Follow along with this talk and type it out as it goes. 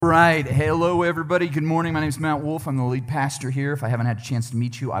Right. Hello, everybody. Good morning. My name is Matt Wolf. I'm the lead pastor here. If I haven't had a chance to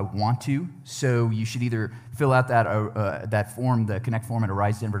meet you, I want to. So you should either fill out that form, the Connect form at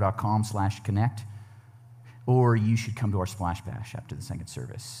arisedenver.com/connect, or you should come to our Splash Bash after the second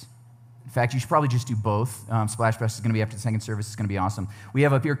service. In fact, you should probably just do both. Splash Bash is going to be after the second service. It's going to be awesome. We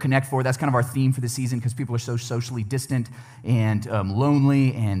have up here Connect 4. That's kind of our theme for the season because people are so socially distant and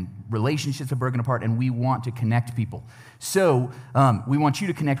lonely, and relationships are broken apart, and we want to connect people. So we want you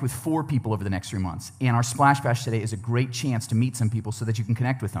to connect with 4 people over the next 3 months. And our Splash Bash today is a great chance to meet some people so that you can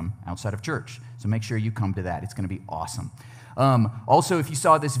connect with them outside of church. So make sure you come to that. It's going to be awesome. Also, if you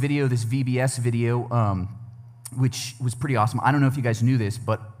saw this video, this VBS video, which was pretty awesome. I don't know if you guys knew this,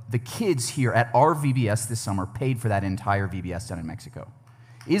 but the kids here at our VBS this summer paid for that entire VBS down in Mexico.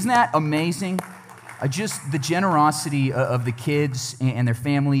 Isn't that amazing? Just the generosity of the kids and their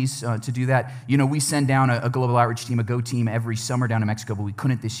families to do that. You know, we send down a global outreach team, a GO team, every summer down to Mexico, but we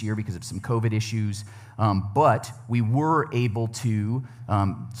couldn't this year because of some COVID issues. But we were able to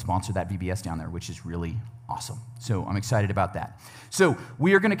sponsor that VBS down there, which is really awesome. So I'm excited about that. So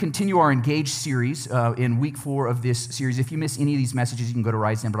we are going to continue our Engage series in week 4 of this series. If you miss any of these messages, you can go to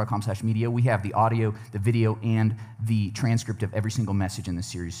arisedenver.com/media. We have the audio, the video, and the transcript of every single message in this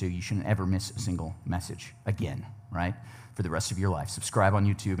series, so you shouldn't ever miss a single message again, right, for the rest of your life. Subscribe on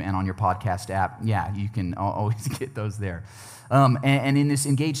YouTube and on your podcast app. Yeah, you can always get those there. And in this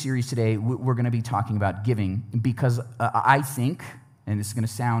Engage series today, we're going to be talking about giving because I think, and this is going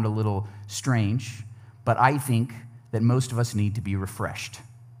to sound a little strange, but I think that most of us need to be refreshed,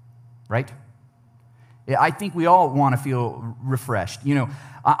 right? I think we all want to feel refreshed. You know,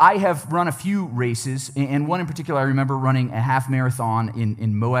 I have run a few races, and one in particular I remember running a half marathon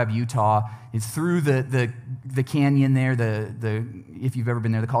in Moab, Utah. It's through the canyon there, if you've ever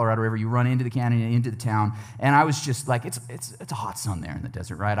been there, the Colorado River, you run into the canyon and into the town, and I was just like, it's a hot sun there in the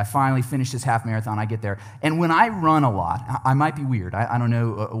desert, right? I finally finished this half marathon, I get there, and when I run a lot, I might be weird, I don't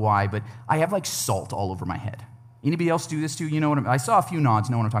know why, but I have like salt all over my head. Anybody else do this too? You know what I saw a few nods,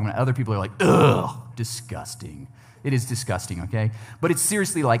 know what I'm talking about. Other people are like, ugh, disgusting. It is disgusting, okay? But it's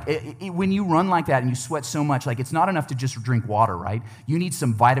seriously like, when you run like that and you sweat so much, like it's not enough to just drink water, right? You need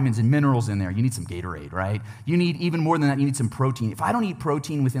some vitamins and minerals in there. You need some Gatorade, right? You need, even more than that, you need some protein. If I don't eat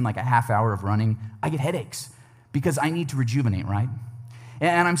protein within like a half hour of running, I get headaches because I need to rejuvenate, right?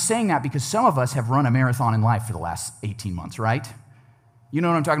 And I'm saying that because some of us have run a marathon in life for the last 18 months, right? You know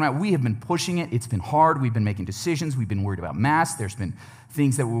what I'm talking about? We have been pushing it. It's been hard. We've been making decisions. We've been worried about masks. There's been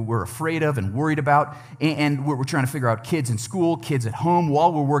things that we're afraid of and worried about. And we're trying to figure out kids in school, kids at home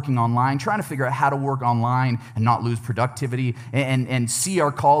while we're working online, trying to figure out how to work online and not lose productivity and see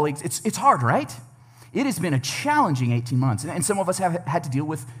our colleagues. It's hard, right? It has been a challenging 18 months. And some of us have had to deal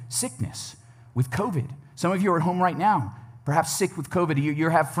with sickness, with COVID. Some of you are at home right now, perhaps sick with COVID. You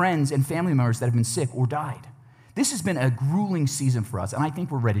have friends and family members that have been sick or died. This has been a grueling season for us, and I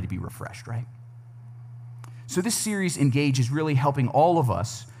think we're ready to be refreshed, right? So this series, Engage, is really helping all of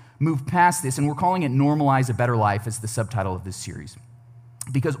us move past this, and we're calling it Normalize a Better Life as the subtitle of this series,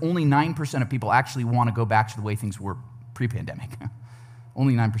 because only 9% of people actually want to go back to the way things were pre-pandemic.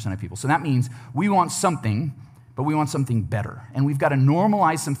 Only 9% of people. So that means we want something, but we want something better, and we've got to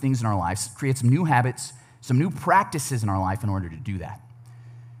normalize some things in our lives, create some new habits, some new practices in our life in order to do that.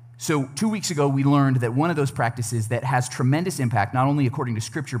 So 2 weeks ago, we learned that one of those practices that has tremendous impact, not only according to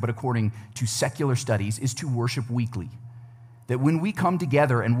Scripture, but according to secular studies, is to worship weekly. That when we come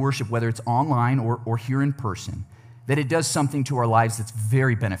together and worship, whether it's online or here in person, that it does something to our lives that's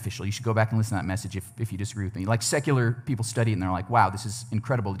very beneficial. You should go back and listen to that message if you disagree with me. Like secular people study it, and they're like, wow, this is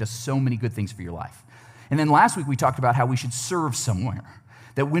incredible. It does so many good things for your life. And then last week, we talked about how we should serve somewhere.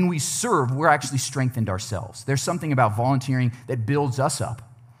 That when we serve, we're actually strengthened ourselves. There's something about volunteering that builds us up.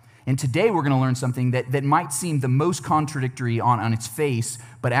 And today we're going to learn something that might seem the most contradictory on its face,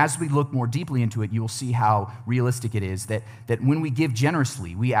 but as we look more deeply into it, you will see how realistic it is, that when we give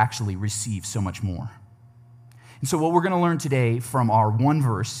generously, we actually receive so much more. And so what we're going to learn today from our one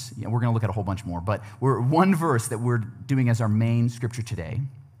verse, we're going to look at a whole bunch more, but one verse that we're doing as our main scripture today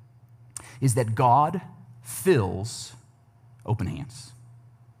is that God fills open hands.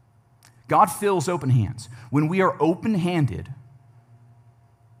 God fills open hands. When we are open-handed,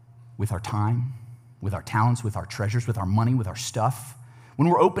 with our time, with our talents, with our treasures, with our money, with our stuff. When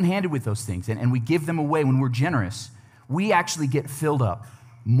we're open-handed with those things and we give them away, when we're generous, we actually get filled up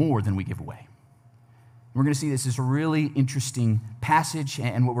more than we give away. We're going to see this is a really interesting passage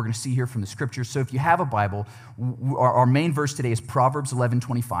and what we're going to see here from the scriptures. So if you have a Bible, our main verse today is Proverbs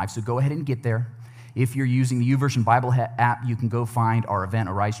 11:25. So go ahead and get there. If you're using the YouVersion Bible app, you can go find our event,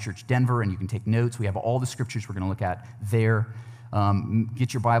 Arise Church Denver, and you can take notes. We have all the scriptures we're going to look at there.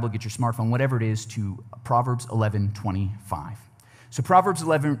 get your Bible, get your smartphone, whatever it is, to Proverbs 11:25. So Proverbs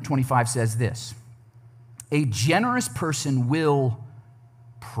 11:25 says this: a generous person will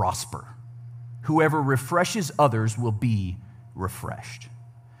prosper. Whoever refreshes others will be refreshed.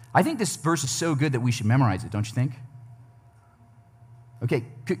 I think this verse is so good that we should memorize it, don't you think? Okay,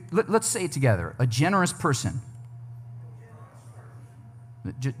 let's say it together. A generous person.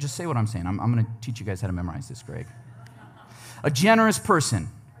 Just say what I'm saying. I'm going to teach you guys how to memorize this, Greg. A generous person.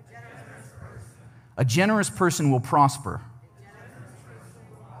 A generous person will prosper.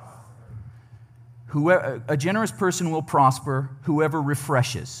 A generous person will prosper. Whoever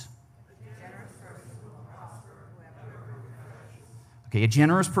refreshes. Okay, a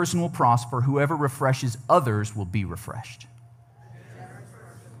generous person will prosper. Whoever refreshes others will be refreshed.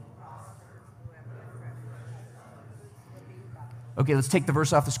 Okay, let's take the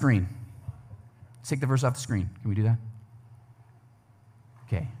verse off the screen. Let's take the verse off the screen. Can we do that?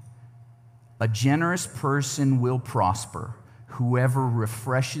 Okay. A generous person will prosper. Whoever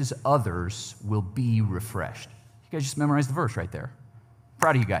refreshes others will be refreshed. You guys just memorized the verse right there.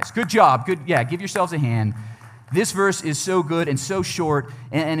 Proud of you guys. Good job. Good. Yeah, give yourselves a hand. This verse is so good and so short,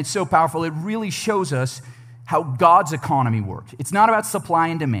 and it's so powerful. It really shows us how God's economy works. It's not about supply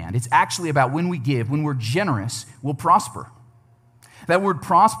and demand. It's actually about when we give, when we're generous, we'll prosper. That word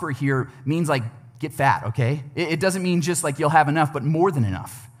prosper here means like get fat, okay? It doesn't mean just like you'll have enough, but more than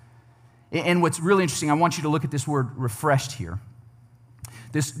enough. And what's really interesting, I want you to look at this word refreshed here.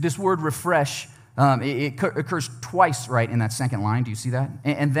 This word refresh, it occurs twice, right, in that second line. Do you see that?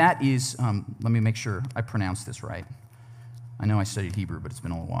 And that is, let me make sure I pronounce this right. I know I studied Hebrew, but it's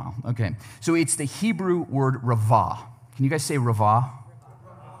been a little while. Okay, so it's the Hebrew word ravah. Can you guys say ravah?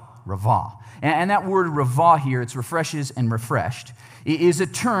 Ravah. And that word ravah here, it's refreshes and refreshed, is a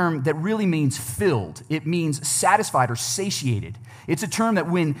term that really means filled. It means satisfied or satiated. It's a term that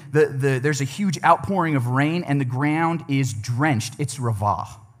when there's a huge outpouring of rain and the ground is drenched, it's ravah.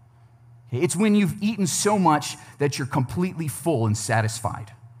 It's when you've eaten so much that you're completely full and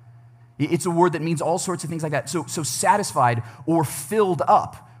satisfied. It's a word that means all sorts of things like that. So satisfied or filled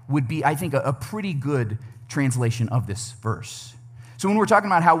up would be, I think, a pretty good translation of this verse. So when we're talking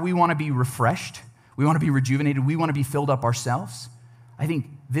about how we want to be refreshed, we want to be rejuvenated, we want to be filled up ourselves, I think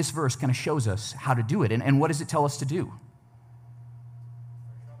this verse kind of shows us how to do it. And what does it tell us to do?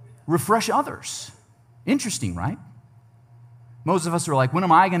 Refresh others. Interesting, right? Most of us are like, when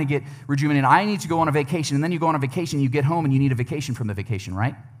am I going to get rejuvenated? I need to go on a vacation. And then you go on a vacation, you get home, and you need a vacation from the vacation,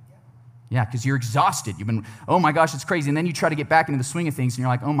 right? Yeah, because you're exhausted. You've been, oh my gosh, it's crazy. And then you try to get back into the swing of things, and you're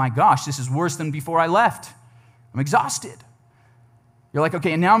like, oh my gosh, this is worse than before I left. I'm exhausted. You're like,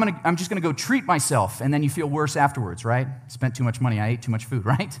 okay, and now I'm just going to go treat myself, and then you feel worse afterwards, right? Spent too much money, I ate too much food,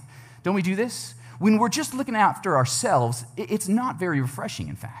 right? Don't we do this? When we're just looking after ourselves, it's not very refreshing,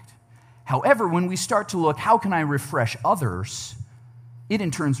 in fact. However, when we start to look, how can I refresh others, it in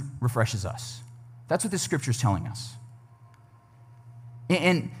turn refreshes us. That's what this scripture is telling us.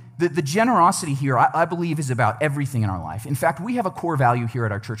 And the generosity here, I believe, is about everything in our life. In fact, we have a core value here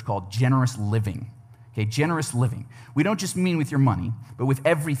at our church called generous living. Okay, generous living. We don't just mean with your money, but with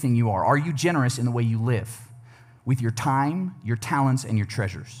everything you are. Are you generous in the way you live? With your time, your talents, and your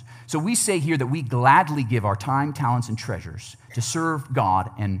treasures. So we say here that we gladly give our time, talents, and treasures to serve God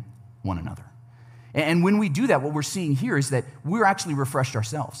and one another. And when we do that, what we're seeing here is that we're actually refreshed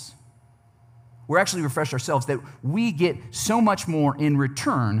ourselves. We're actually refreshed ourselves, that we get so much more in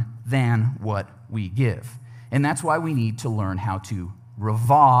return than what we give. And that's why we need to learn how to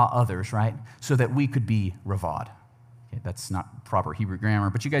ravah others, right? So that we could be ravahd. Okay, that's not proper Hebrew grammar,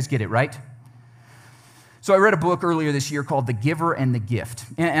 but you guys get it, right? So I read a book earlier this year called The Giver and the Gift.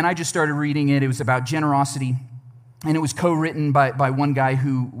 And I just started reading it. It was about generosity. And it was co-written by one guy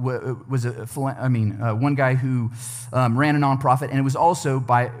who was ran a nonprofit, and it was also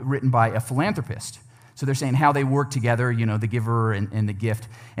written by a philanthropist. So they're saying how they work together, you know, the giver and the gift.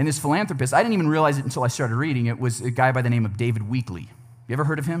 And this philanthropist, I didn't even realize it until I started reading it, was a guy by the name of David Weekley. You ever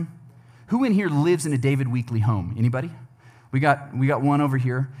heard of him? Who in here lives in a David Weekley home? Anybody? We got one over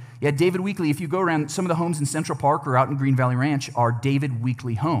here. Yeah, David Weekley, if you go around, some of the homes in Central Park or out in Green Valley Ranch are David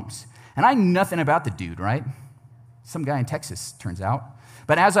Weekley homes. And I knew nothing about the dude, right? Some guy in Texas, turns out.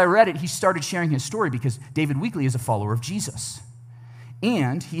 But as I read it, he started sharing his story because David Weekley is a follower of Jesus.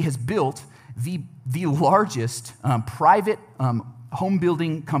 And he has built the largest private home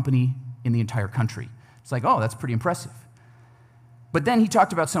building company in the entire country. It's like, oh, that's pretty impressive. But then he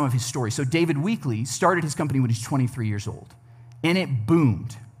talked about some of his story. So David Weekley started his company when he was 23 years old. And it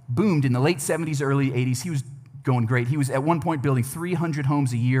boomed in the late 70s, early 80s. He was going great. He was at one point building 300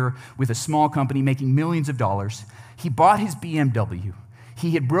 homes a year with a small company, making millions of dollars. He bought his BMW.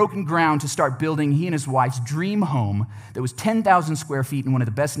 He had broken ground to start building he and his wife's dream home that was 10,000 square feet in one of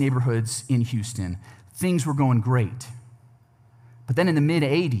the best neighborhoods in Houston. Things were going great. But then in the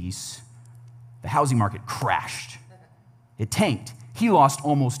mid-'80s, the housing market crashed. It tanked. He lost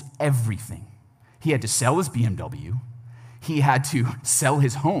almost everything. He had to sell his BMW. He had to sell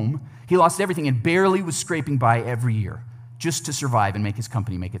his home. He lost everything and barely was scraping by every year just to survive and make his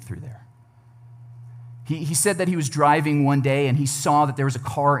company make it through there. He said that he was driving one day and he saw that there was a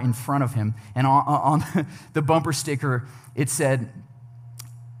car in front of him, and on the bumper sticker it said,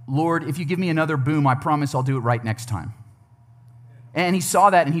 "Lord, if you give me another boom, I promise I'll do it right next time." And he saw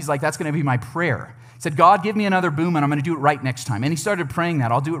that and he's like, that's going to be my prayer. He said, "God, give me another boom and I'm going to do it right next time." And he started praying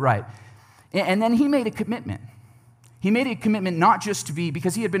that, I'll do it right. And then he made a commitment. He made a commitment not just to be,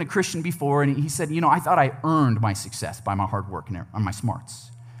 because he had been a Christian before, and he said, I thought I earned my success by my hard work and on my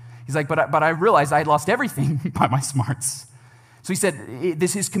smarts. He's like, but I realized I had lost everything by my smarts. So he said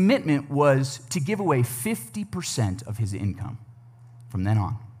his commitment was to give away 50% of his income from then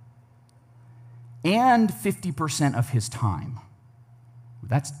on, and 50% of his time.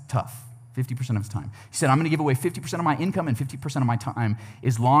 That's tough, 50% of his time. He said, I'm going to give away 50% of my income and 50% of my time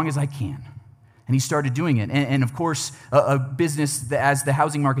as long as I can. And he started doing it. And of course, a business, as the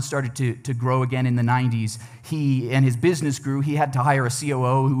housing market started to grow again in the 90s, he and his business grew. He had to hire a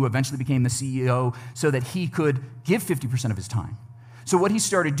COO who eventually became the CEO so that he could give 50% of his time. So what he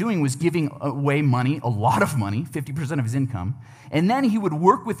started doing was giving away money, a lot of money, 50% of his income, and then he would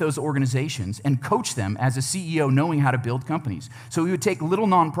work with those organizations and coach them as a CEO, knowing how to build companies. So he would take little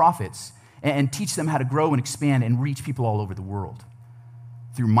nonprofits and teach them how to grow and expand and reach people all over the world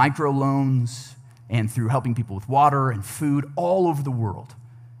through microloans and through helping people with water and food all over the world,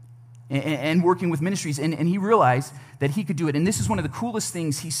 and working with ministries. And he realized that he could do it. And this is one of the coolest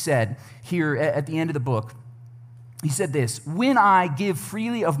things he said here at the end of the book. He said this: "When I give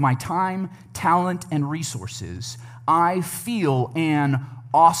freely of my time, talent, and resources, I feel an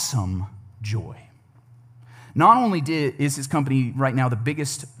awesome joy." Not only is his company right now the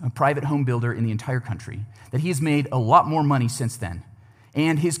biggest private home builder in the entire country, that he has made a lot more money since then,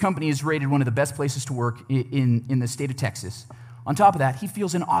 and his company is rated one of the best places to work in the state of Texas. On top of that, he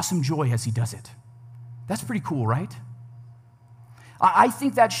feels an awesome joy as he does it. That's pretty cool, right? I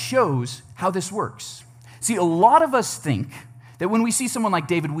think that shows how this works. See, a lot of us think that when we see someone like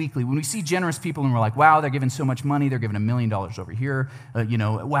David Weekley, when we see generous people and we're like, wow, they're giving so much money, they're giving $1 million over here,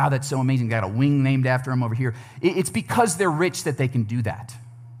 wow, that's so amazing, they got a wing named after him over here. It's because they're rich that they can do that.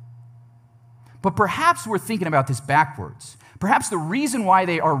 But perhaps we're thinking about this backwards. Perhaps the reason why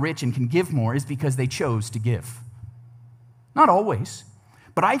they are rich and can give more is because they chose to give. Not always.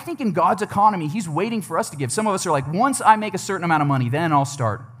 But I think in God's economy, he's waiting for us to give. Some of us are like, once I make a certain amount of money, then I'll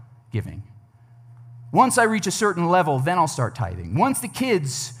start giving. Once I reach a certain level, then I'll start tithing. Once the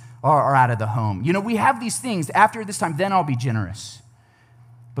kids are out of the home. We have these things. After this time, then I'll be generous.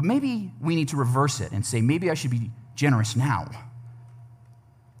 But maybe we need to reverse it and say, maybe I should be generous now.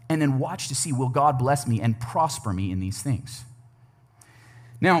 And then watch to see, will God bless me and prosper me in these things?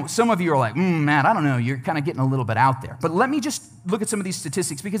 Now, some of you are like, Matt, I don't know, you're kind of getting a little bit out there. But let me just look at some of these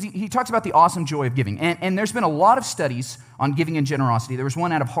statistics, because he talks about the awesome joy of giving. And there's been a lot of studies on giving and generosity. There was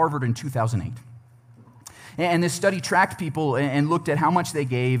one out of Harvard in 2008. And this study tracked people and looked at how much they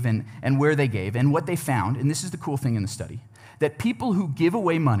gave and where they gave. And what they found, and this is the cool thing in the study, that people who give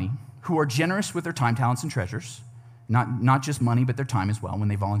away money, who are generous with their time, talents, and treasures, not just money, but their time as well when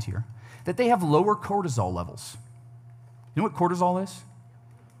they volunteer, that they have lower cortisol levels. You know what cortisol is?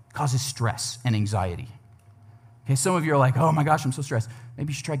 It causes stress and anxiety. Okay, some of you are like, oh my gosh, I'm so stressed.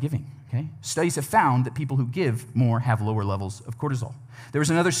 Maybe you should try giving. Okay? Studies have found that people who give more have lower levels of cortisol. There was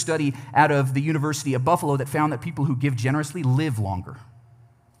another study out of the University of Buffalo that found that people who give generously live longer.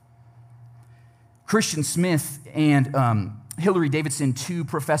 Christian Smith and Hillary Davidson, two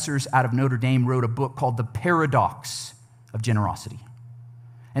professors out of Notre Dame, wrote a book called The Paradox of Generosity.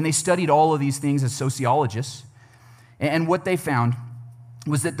 And they studied all of these things as sociologists. And what they found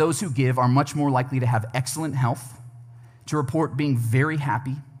was that those who give are much more likely to have excellent health, to report being very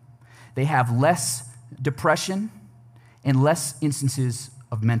happy. They have less depression and less instances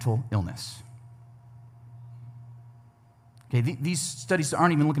of mental illness. Okay, these studies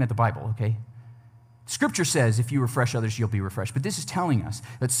aren't even looking at the Bible, okay? Scripture says, if you refresh others, you'll be refreshed. But this is telling us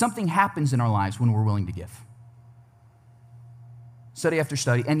that something happens in our lives when we're willing to give. Study after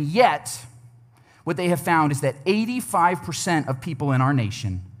study. And yet, what they have found is that 85% of people in our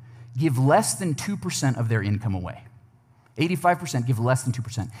nation give less than 2% of their income away. 85% give less than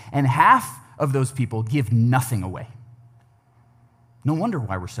 2%. And half of those people give nothing away. No wonder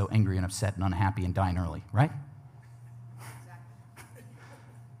why we're so angry and upset and unhappy and dying early, right?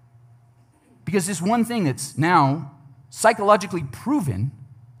 Because this one thing that's now psychologically proven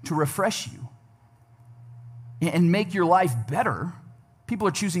to refresh you and make your life better, people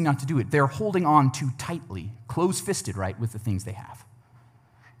are choosing not to do it. They're holding on too tightly, close-fisted, right, with the things they have.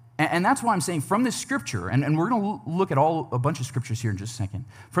 And that's why I'm saying from this scripture, and we're going to look at a bunch of scriptures here in just a second.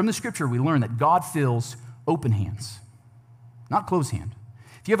 From the scripture, we learn that God fills open hands, not closed hand.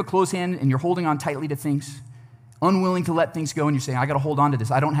 If you have a closed hand and you're holding on tightly to things, unwilling to let things go, and you're saying, I got to hold on to this.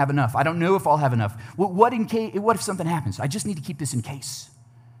 I don't have enough. I don't know if I'll have enough. What if something happens? I just need to keep this in case.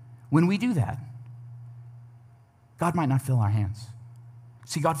 When we do that, God might not fill our hands.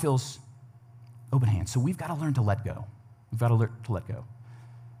 See, God fills open hands. So we've got to learn to let go. We've got to learn to let go.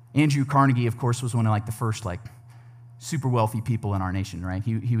 Andrew Carnegie, of course, was one of the first super wealthy people in our nation, right?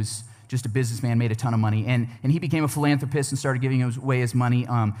 He was just a businessman, made a ton of money, and he became a philanthropist and started giving away his money.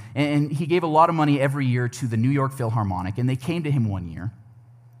 And he gave a lot of money every year to the New York Philharmonic, and they came to him one year,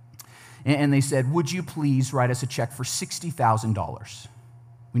 and they said, would you please write us a check for $60,000?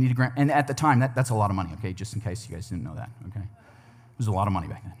 We need a grant. And at the time, that's a lot of money, okay, just in case you guys didn't know that, okay? It was a lot of money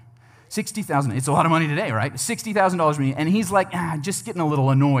back then. $60,000, it's a lot of money today, right? $60,000, and he's just getting a little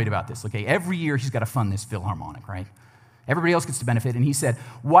annoyed about this, okay? Every year he's got to fund this Philharmonic, right? Everybody else gets to benefit, and he said,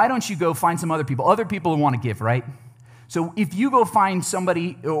 why don't you go find some other people who want to give, right? So if you go find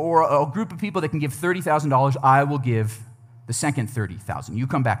somebody or a group of people that can give $30,000, I will give the second $30,000. You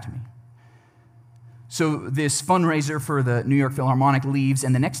come back to me. So this fundraiser for the New York Philharmonic leaves,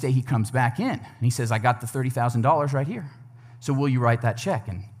 and the next day he comes back in, and he says, I got the $30,000 right here. So will you write that check?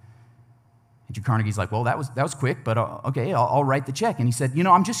 And Andrew Carnegie's like, well, that was quick, but okay, I'll write the check. And he said,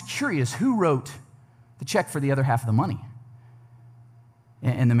 I'm just curious, who wrote the check for the other half of the money?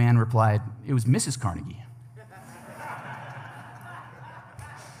 And the man replied, it was Mrs. Carnegie.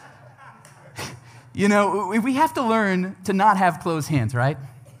 We have to learn to not have closed hands, right?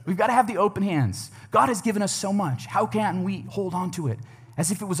 We've got to have the open hands. God has given us so much. How can we hold on to it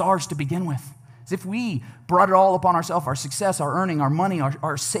as if it was ours to begin with? As if we brought it all upon ourselves, our success, our earning, our money,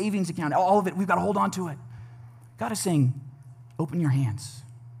 our savings account, all of it, we've got to hold on to it. God is saying, open your hands.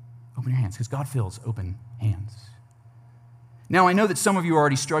 Open your hands, because God fills open hands. Now, I know that some of you are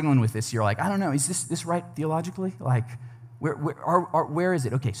already struggling with this. You're like, I don't know, is this right theologically? Where is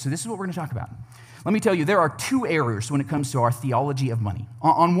it? Okay, so this is what we're going to talk about. Let me tell you, there are two errors when it comes to our theology of money.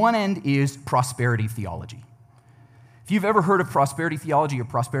 On one end is prosperity theology. If you've ever heard of prosperity theology or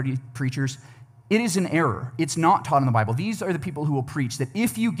prosperity preachers, it is an error. It's not taught in the Bible. These are the people who will preach that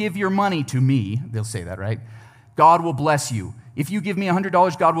if you give your money to me, they'll say that, right? God will bless you. If you give me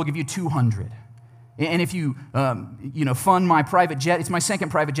 $100, God will give you $200. And if you, fund my private jet, it's my second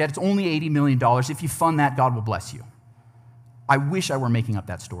private jet, it's only $80 million. If you fund that, God will bless you. I wish I were making up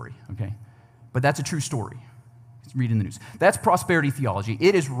that story, okay? But that's a true story. Read in the news. That's prosperity theology.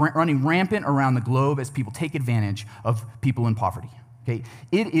 It is running rampant around the globe as people take advantage of people in poverty. Okay?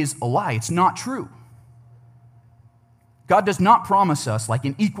 It is a lie. It's not true. God does not promise us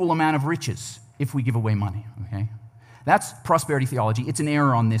an equal amount of riches if we give away money. Okay? That's prosperity theology. It's an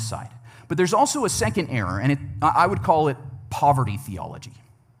error on this side. But there's also a second error, and I would call it poverty theology.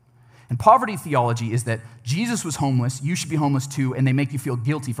 And poverty theology is that Jesus was homeless, you should be homeless too, and they make you feel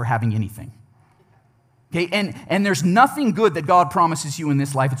guilty for having anything. Okay, and there's nothing good that God promises you in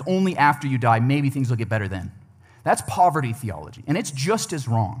this life. It's only after you die. Maybe things will get better then. That's poverty theology, and it's just as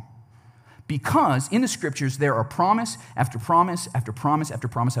wrong. Because in the scriptures, there are promise after promise after promise after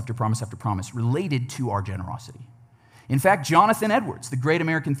promise after promise after promise related to our generosity. In fact, Jonathan Edwards, the great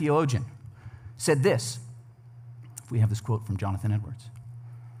American theologian, said this. If we have this quote from Jonathan Edwards.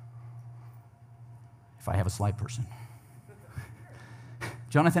 If I have a slide person.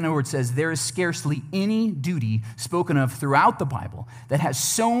 Jonathan Edwards says, there is scarcely any duty spoken of throughout the Bible that has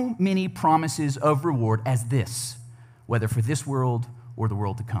so many promises of reward as this, whether for this world or the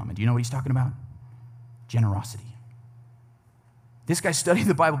world to come. And do you know what he's talking about? Generosity. This guy studied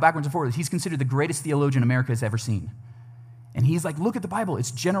the Bible backwards and forwards. He's considered the greatest theologian America has ever seen. And he's like, look at the Bible.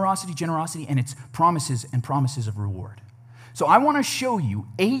 It's generosity, generosity, and it's promises and promises of reward. So I want to show you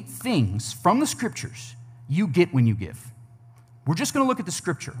 8 things from the scriptures you get when you give. We're just going to look at the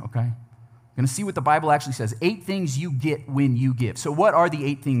scripture, okay? We're going to see what the Bible actually says. 8 things you get when you give. So what are the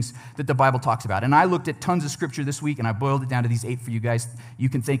 8 things that the Bible talks about? And I looked at tons of scripture this week, and I boiled it down to these 8 for you guys. You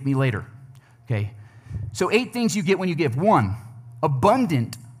can thank me later, okay? So 8 things you get when you give. 1,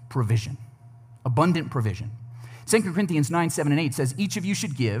 abundant provision. Abundant provision. 2 Corinthians 9, 7, and 8 says, each of you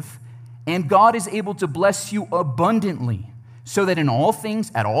should give, and God is able to bless you abundantly, so that in all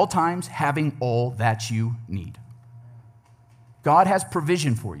things, at all times, having all that you need. God has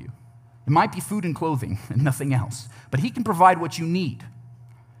provision for you. It might be food and clothing and nothing else, but he can provide what you need.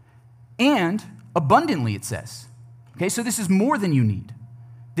 And abundantly, it says. Okay, so this is more than you need.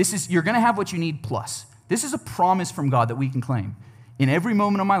 You're going to have what you need plus. This is a promise from God that we can claim. In every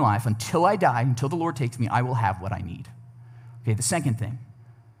moment of my life, until I die, until the Lord takes me, I will have what I need. Okay, the second thing,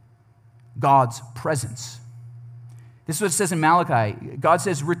 God's presence. This is what it says in Malachi. God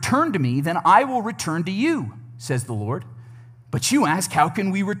says, return to me, then I will return to you, says the Lord. But you ask, how can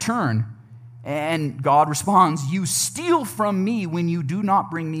we return? And God responds, you steal from me when you do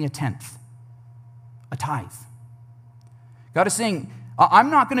not bring me a tenth, a tithe. God is saying,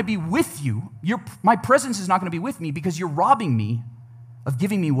 I'm not going to be with you. My presence is not going to be with me because you're robbing me of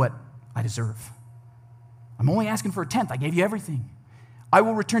giving me what I deserve. I'm only asking for a tenth. I gave you everything. I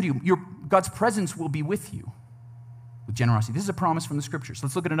will return to you. God's presence will be with you with generosity. This is a promise from the scriptures.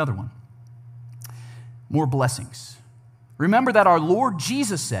 Let's look at another one. More blessings. Remember that our Lord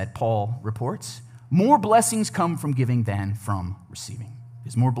Jesus said, Paul reports, more blessings come from giving than from receiving.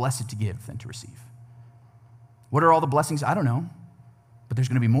 It's more blessed to give than to receive. What are all the blessings? I don't know, but there's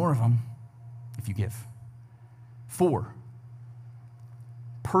going to be more of them if you give. 4,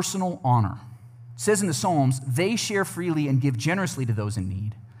 personal honor. It says in the Psalms, they share freely and give generously to those in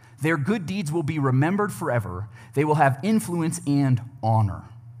need. Their good deeds will be remembered forever. They will have influence and honor.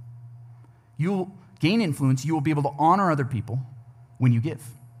 You'll gain influence. You will be able to honor other people when you give,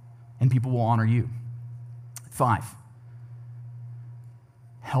 and people will honor you. 5,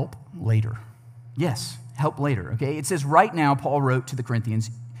 help later. Yes, help later, okay? It says right now, Paul wrote to the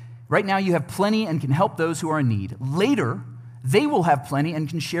Corinthians, right now you have plenty and can help those who are in need. Later, they will have plenty and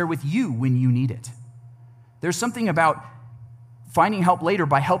can share with you when you need it. There's something about finding help later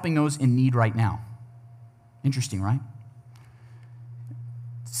by helping those in need right now. Interesting, right?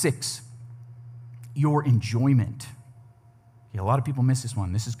 6, your enjoyment. Yeah, a lot of people miss this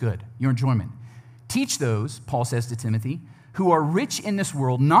one. This is good. Your enjoyment. Teach those, Paul says to Timothy, who are rich in this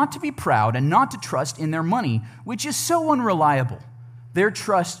world not to be proud and not to trust in their money, which is so unreliable. Their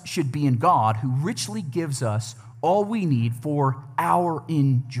trust should be in God, who richly gives us all we need for our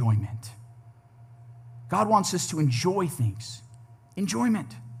enjoyment. God wants us to enjoy things.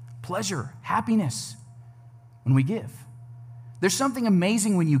 Enjoyment, pleasure, happiness when we give. There's something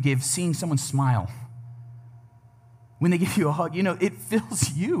amazing when you give, seeing someone smile. When they give you a hug, it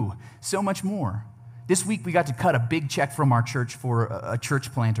fills you so much more. This week, we got to cut a big check from our church for a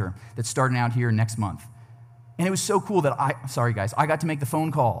church planter that's starting out here next month. And it was so cool that I got to make the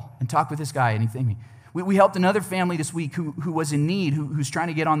phone call and talk with this guy, and he thanked me. We helped another family this week who was in need, who's trying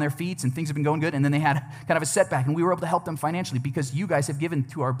to get on their feet, and things have been going good, and then they had kind of a setback, and we were able to help them financially because you guys have given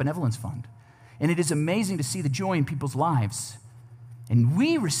to our benevolence fund. And it is amazing to see the joy in people's lives. And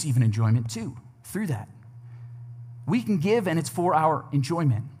we receive an enjoyment, too, through that. We can give, and it's for our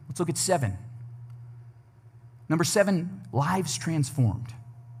enjoyment. Let's look at 7. Number 7, lives transformed.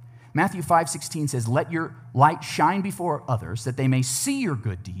 Matthew 5:16 says, let your light shine before others, that they may see your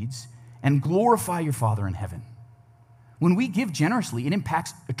good deeds and glorify your Father in heaven. When we give generously, it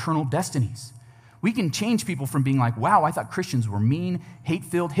impacts eternal destinies. We can change people from being like, wow, I thought Christians were mean,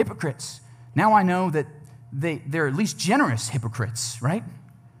 hate-filled hypocrites. Now I know that they're at least generous hypocrites, right?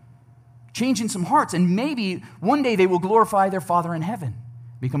 Changing some hearts, and maybe one day they will glorify their Father in heaven,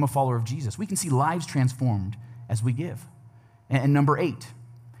 become a follower of Jesus. We can see lives transformed as we give. And number 8,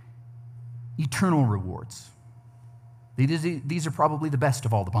 eternal rewards. These are probably the best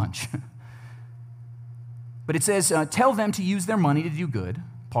of all the bunch. But it says, tell them to use their money to do good,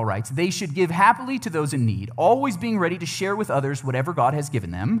 Paul writes. They should give happily to those in need, always being ready to share with others whatever God has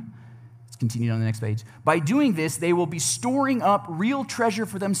given them. Let's continue on the next page. By doing this, they will be storing up real treasure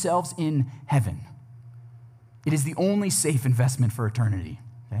for themselves in heaven. It is the only safe investment for eternity.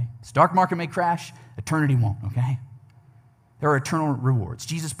 Okay? Stock market may crash, eternity won't, okay? There are eternal rewards.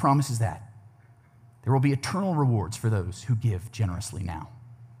 Jesus promises that. There will be eternal rewards for those who give generously now.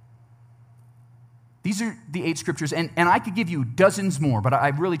 These are the 8 scriptures, and I could give you dozens more, but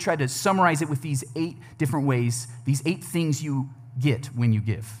I've really tried to summarize it with these 8 different ways, these 8 things you get when you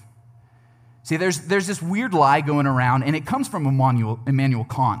give. See, there's this weird lie going around, and it comes from Immanuel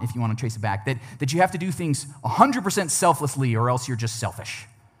Kant, if you want to trace it back, that you have to do things 100% selflessly or else you're just selfish.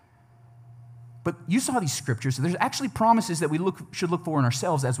 But you saw these scriptures, so there's actually promises that we should look for in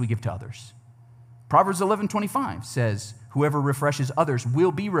ourselves as we give to others. Proverbs 11:25 says, whoever refreshes others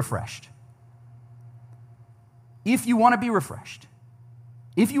will be refreshed. If you want to be refreshed,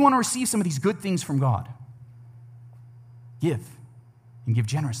 if you want to receive some of these good things from God, give and give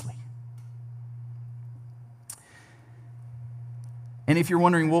generously. And if you're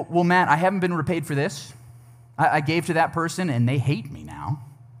wondering, well, Matt, I haven't been repaid for this. I gave to that person, and they hate me now,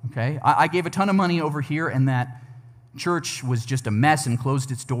 okay? I gave a ton of money over here, and that church was just a mess and closed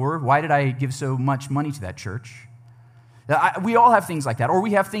its door. Why did I give so much money to that church? We all have things like that. Or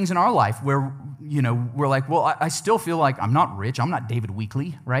we have things in our life where, we're like, well, I still feel like I'm not rich. I'm not David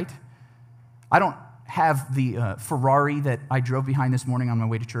Weekley, right? I don't have the Ferrari that I drove behind this morning on my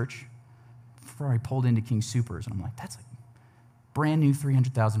way to church. Ferrari pulled into King Soopers, and I'm like, that's like brand new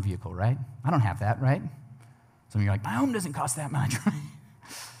 300,000 vehicle, right? I don't have that, right? Some of you are like, my home doesn't cost that much, right?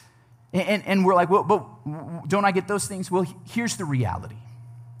 And we're like, well, but don't I get those things? Well, here's the reality,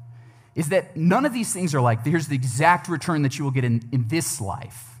 is that none of these things are like, here's the exact return that you will get in this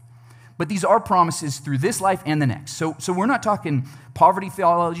life. But these are promises through this life and the next. So we're not talking poverty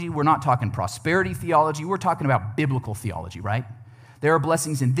theology. We're not talking prosperity theology. We're talking about biblical theology, right? There are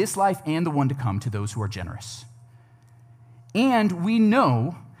blessings in this life and the one to come to those who are generous. And we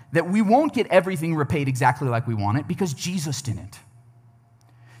know that we won't get everything repaid exactly like we want it because Jesus didn't.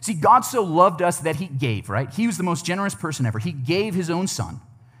 See, God so loved us that he gave, right? He was the most generous person ever. He gave his own son.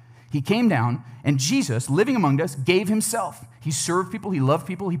 He came down, and Jesus, living among us, gave himself. He served people. He loved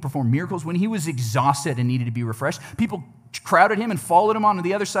people. He performed miracles. When he was exhausted and needed to be refreshed, people crowded him and followed him onto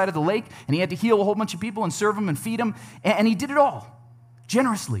the other side of the lake, and he had to heal a whole bunch of people and serve them and feed them, and he did it all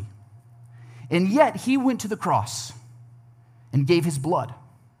generously. And yet, he went to the cross and gave his blood.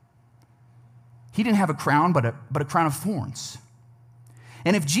 He didn't have a crown, but a crown of thorns.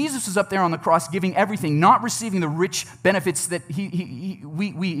 And if Jesus was up there on the cross giving everything, not receiving the rich benefits that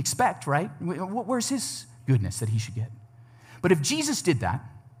we expect, right? Where's his goodness that he should get? But if Jesus did that,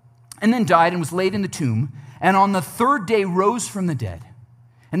 and then died and was laid in the tomb, and on the third day rose from the dead,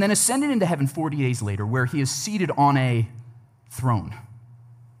 and then ascended into heaven 40 days later, where he is seated on a throne.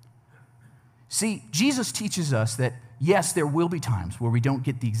 See, Jesus teaches us that, yes, there will be times where we don't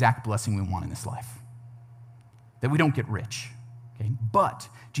get the exact blessing we want in this life, that we don't get rich. Okay? But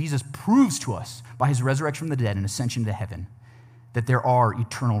Jesus proves to us by his resurrection from the dead and ascension to heaven that there are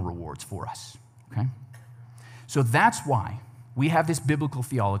eternal rewards for us. Okay? So that's why we have this biblical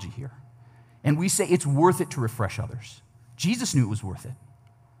theology here. And we say it's worth it to refresh others. Jesus knew it was worth it.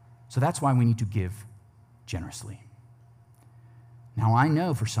 So that's why we need to give generously. Now, I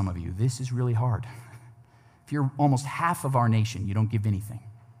know for some of you, this is really hard. If you're almost half of our nation, you don't give anything.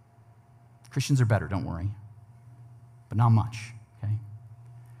 Christians are better, don't worry. But not much, okay?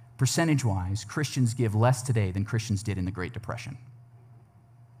 Percentage-wise, Christians give less today than Christians did in the Great Depression.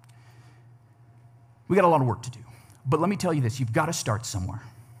 We got a lot of work to do. But let me tell you this, you've got to start somewhere.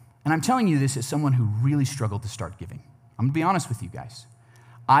 And I'm telling you this as someone who really struggled to start giving. I'm going to be honest with you guys.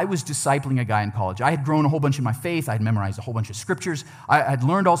 I was discipling a guy in college. I had grown a whole bunch in my faith. I had memorized a whole bunch of scriptures. I had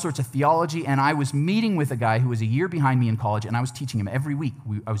learned all sorts of theology, and I was meeting with a guy who was a year behind me in college, and I was teaching him every week.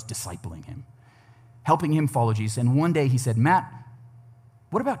 I was discipling him, helping him follow Jesus. And one day he said, Matt,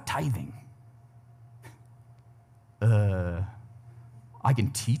 what about tithing? I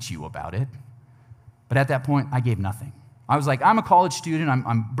can teach you about it. But at that point, I gave nothing. I was like, I'm a college student.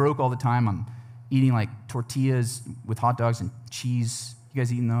 I'm broke all the time. I'm eating like tortillas with hot dogs and cheese. You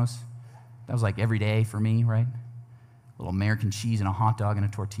guys eating those? That was like every day for me, right? A little American cheese and a hot dog and a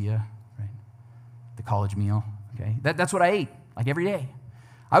tortilla, right? The college meal, okay? That's what I ate, like every day.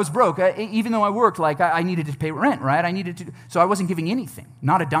 I was broke. Even though I worked, like I needed to pay rent, right? So I wasn't giving anything,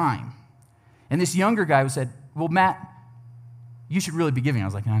 not a dime. And this younger guy said, well, Matt, you should really be giving. I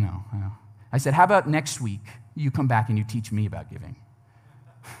was like, I know. I said, how about next week you come back and you teach me about giving?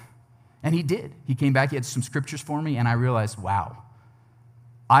 And he did. He came back, he had some scriptures for me, and I realized, wow,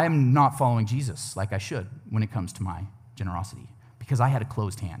 I am not following Jesus like I should when it comes to my generosity because I had a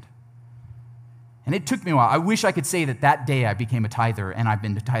closed hand. And it took me a while. I wish I could say that day I became a tither and I've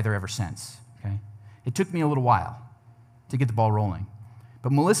been a tither ever since. Okay? It took me a little while to get the ball rolling.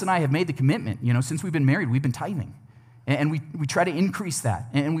 But Melissa and I have made the commitment, since we've been married, we've been tithing. And we try to increase that.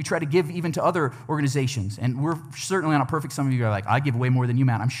 And we try to give even to other organizations. And we're certainly not perfect. Some of you are like, I give way more than you,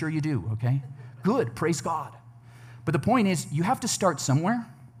 Matt. I'm sure you do, okay? Good, praise God. But the point is, you have to start somewhere.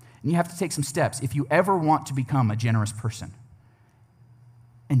 And you have to take some steps if you ever want to become a generous person.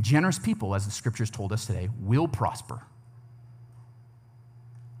 And generous people, as the scriptures told us today, will prosper.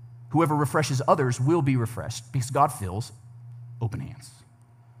 Whoever refreshes others will be refreshed because God fills open hands.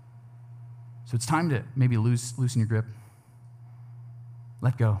 So it's time to maybe loosen your grip,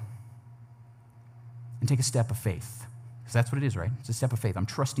 let go, and take a step of faith. Because that's what it is, right? It's a step of faith. I'm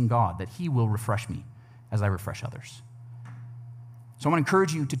trusting God that he will refresh me as I refresh others. So I want to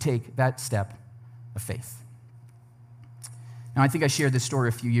encourage you to take that step of faith. Now, I think I shared this story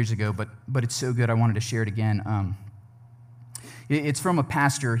a few years ago, but it's so good I wanted to share it again. It's from a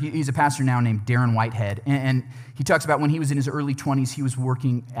pastor. He's a pastor now named Darren Whitehead. And he talks about when he was in his early 20s, he was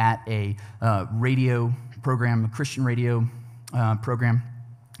working at a radio program, a Christian radio program.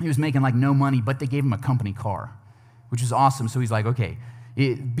 He was making like no money, but they gave him a company car, which was awesome. So he's like, okay,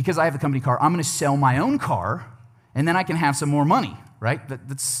 because I have a company car, I'm going to sell my own car, and then I can have some more money, right?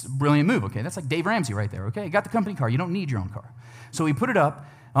 That's a brilliant move, okay? That's like Dave Ramsey right there, okay? You got the company car. You don't need your own car. So he put it up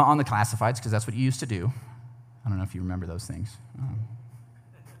on the classifieds because that's what you used to do. I don't know if you remember those things.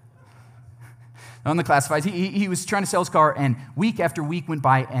 On the classifieds, he was trying to sell his car, and week after week went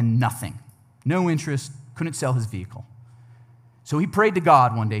by, and nothing. No interest, couldn't sell his vehicle. So he prayed to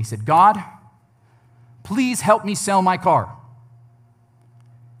God one day. He said, God, please help me sell my car.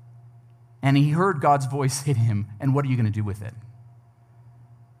 And he heard God's voice say to him, and what are you going to do with it?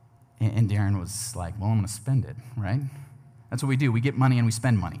 And Darren was like, well, I'm going to spend it, right? That's what we do. We get money and we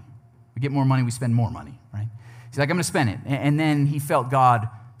spend money. We get more money, we spend more money, right? He's like, I'm going to spend it. And then he felt God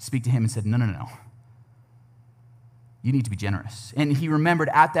speak to him and said, no. You need to be generous. And he remembered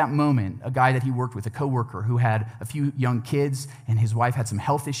at that moment a guy that he worked with, a coworker who had a few young kids, and his wife had some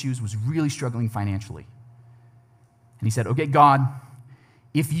health issues, was really struggling financially. And he said, okay, God,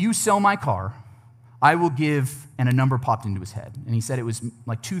 if you sell my car, I will give, and a number popped into his head. And he said it was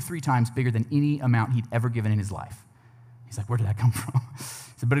like 2-3 times bigger than any amount he'd ever given in his life. He's like, where did that come from? He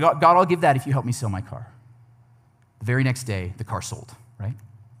said, but God, I'll give that if you help me sell my car. The very next day, the car sold, right?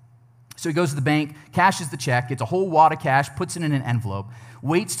 So he goes to the bank, cashes the check, gets a whole wad of cash, puts it in an envelope,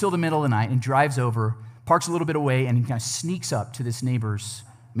 waits till the middle of the night, and drives over, parks a little bit away, and he kind of sneaks up to this neighbor's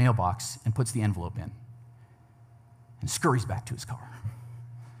mailbox and puts the envelope in and scurries back to his car.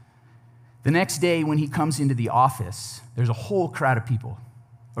 The next day, when he comes into the office, there's a whole crowd of people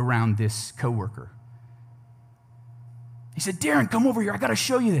around this coworker. He said, Darren, come over here. I got to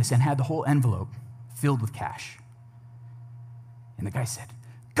show you this, and had the whole envelope filled with cash. And the guy said,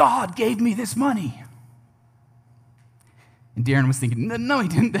 God gave me this money. And Darren was thinking, no, he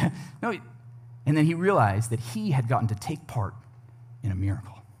didn't. No. And then he realized that he had gotten to take part in a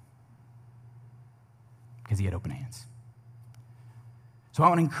miracle because he had open hands. So I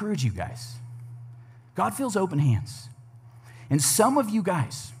want to encourage you guys. God fills open hands. And some of you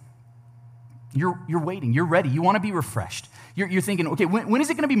guys, you're waiting, you're ready, you want to be refreshed. You're thinking, okay, when is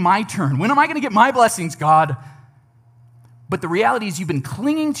it going to be my turn? When am I going to get my blessings, God? But the reality is you've been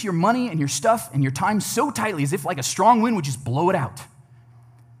clinging to your money and your stuff and your time so tightly as if like a strong wind would just blow it out.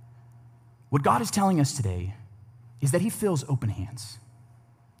 What God is telling us today is that he fills open hands.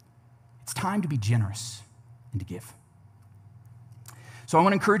 It's time to be generous and to give. So I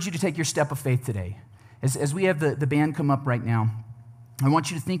want to encourage you to take your step of faith today. As we have the band come up right now, I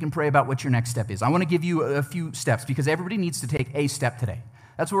want you to think and pray about what your next step is. I want to give you a few steps because everybody needs to take a step today.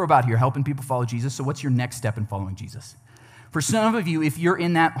 That's what we're about here, helping people follow Jesus. So what's your next step in following Jesus? For some of you, if you're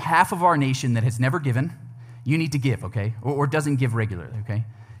in that half of our nation that has never given, you need to give, okay? Or doesn't give regularly, okay?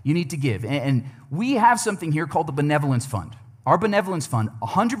 You need to give. And we have something here called the Benevolence Fund. Our Benevolence Fund,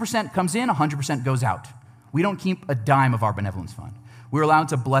 100% comes in, 100% goes out. We don't keep a dime of our Benevolence Fund. We're allowed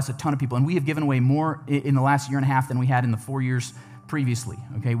to bless a ton of people, and we have given away more in the last year and a half than we had in the 4 years previously,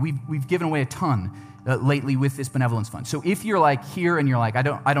 okay? We've given away a ton lately with this Benevolence Fund. So if you're like here and you're like,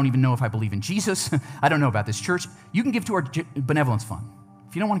 I don't even know if I believe in Jesus, I don't know about this church, you can give to our Benevolence Fund.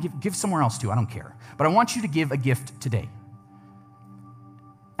 If you don't want to give somewhere else too, I don't care. But I want you to give a gift today.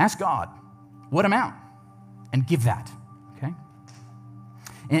 Ask God, what amount? And give that, okay?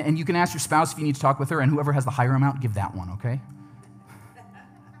 And you can ask your spouse if you need to talk with her, and whoever has the higher amount, give that one, okay?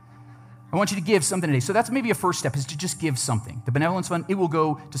 I want you to give something today. So that's maybe a first step, is to just give something. The Benevolence Fund, it will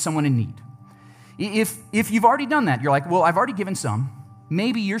go to someone in need. If you've already done that, you're like, well, I've already given some.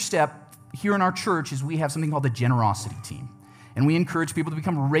 Maybe your step here in our church is we have something called the Generosity Team. And we encourage people to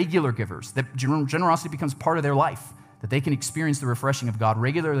become regular givers, that generosity becomes part of their life, that they can experience the refreshing of God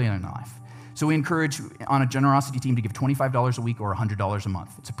regularly in their life. So we encourage on a Generosity Team to give $25 a week or $100 a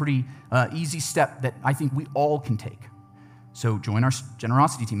month. It's a pretty easy step that I think we all can take. So join our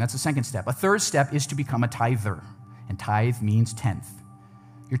Generosity Team. That's the second step. A third step is to become a tither. And tithe means tenth.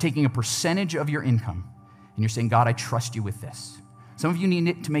 You're taking a percentage of your income, and you're saying, God, I trust you with this. Some of you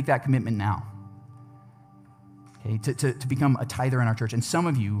need to make that commitment now, okay, to become a tither in our church. And some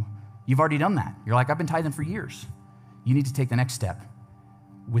of you, you've already done that. You're like, I've been tithing for years. You need to take the next step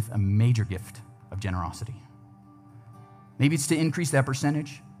with a major gift of generosity. Maybe it's to increase that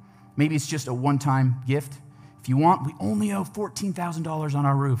percentage. Maybe it's just a one-time gift. If you want, we only owe $14,000 on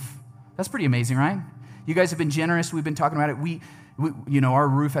our roof. That's pretty amazing, right? You guys have been generous. We've been talking about it. We our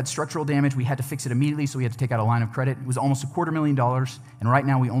roof had structural damage. We had to fix it immediately, so we had to take out a line of credit. It was almost $250,000, and right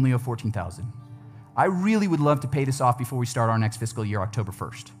now we only owe $14,000. I really would love to pay this off before we start our next fiscal year, October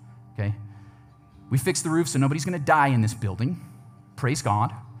 1st, okay? We fixed the roof, so nobody's going to die in this building. Praise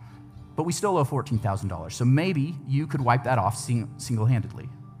God. But we still owe $14,000. So maybe you could wipe that off single-handedly.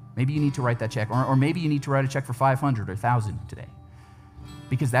 Maybe you need to write that check, or maybe you need to write a check for $500 or $1,000 today,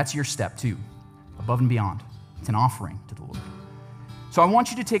 because that's your step too, above and beyond. It's an offering to the Lord. So I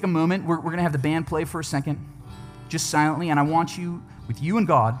want you to take a moment. We're going to have the band play for a second, just silently, and I want you, with you and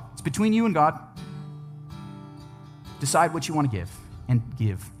God, it's between you and God, decide what you want to give, and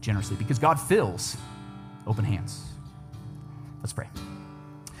give generously, because God fills open hands. Let's pray.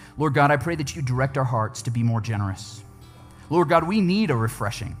 Lord God, I pray that you direct our hearts to be more generous. Lord God, we need a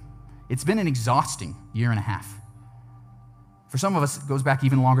refreshing. It's been an exhausting year and a half. For some of us, it goes back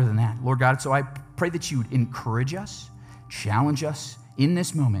even longer than that. Lord God, so I pray that you would encourage us, challenge us in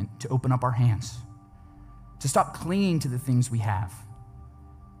this moment to open up our hands, to stop clinging to the things we have,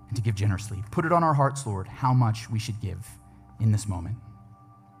 and to give generously. Put it on our hearts, Lord, how much we should give in this moment.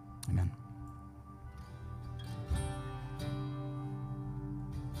 Amen.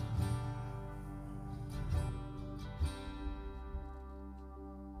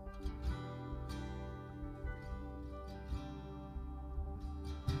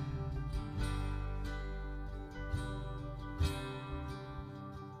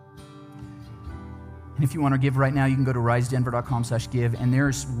 And if you want to give right now, you can go to risedenver.com/give, and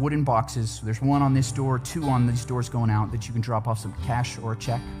there's wooden boxes. There's one on this door, 2 on these doors going out that you can drop off some cash or a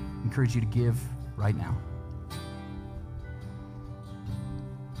check. I encourage you to give right now.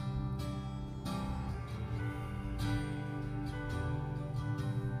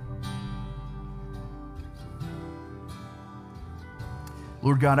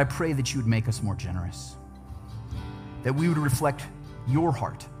 Lord God, I pray that you would make us more generous, that we would reflect your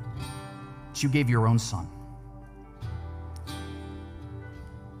heart, that you gave your own Son,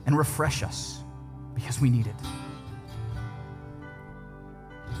 and refresh us because we need it.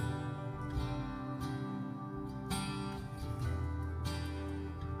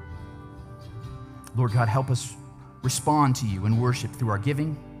 Lord God, help us respond to you in worship through our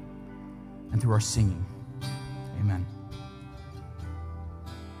giving and through our singing. Amen.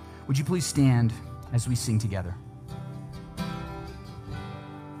 Would you please stand as we sing together?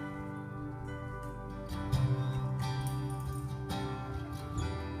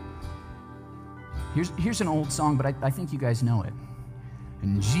 Here's an old song, but I think you guys know it.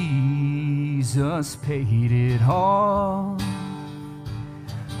 And Jesus paid it all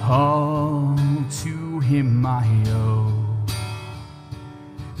to him I owe.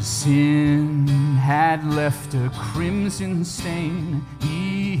 Sin had left a crimson stain,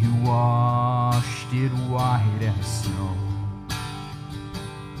 he washed it white as snow.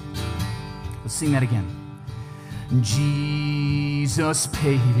 Let's sing that again. Jesus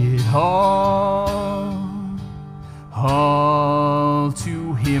paid it all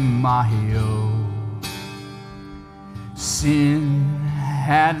to him I owe. Sin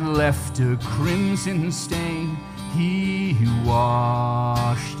had left a crimson stain, he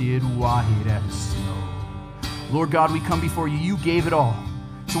washed it white as snow. Lord God, we come before you. You gave it all.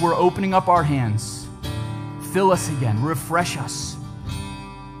 So we're opening up our hands. Fill us again. Refresh us.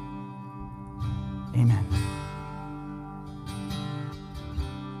 Amen.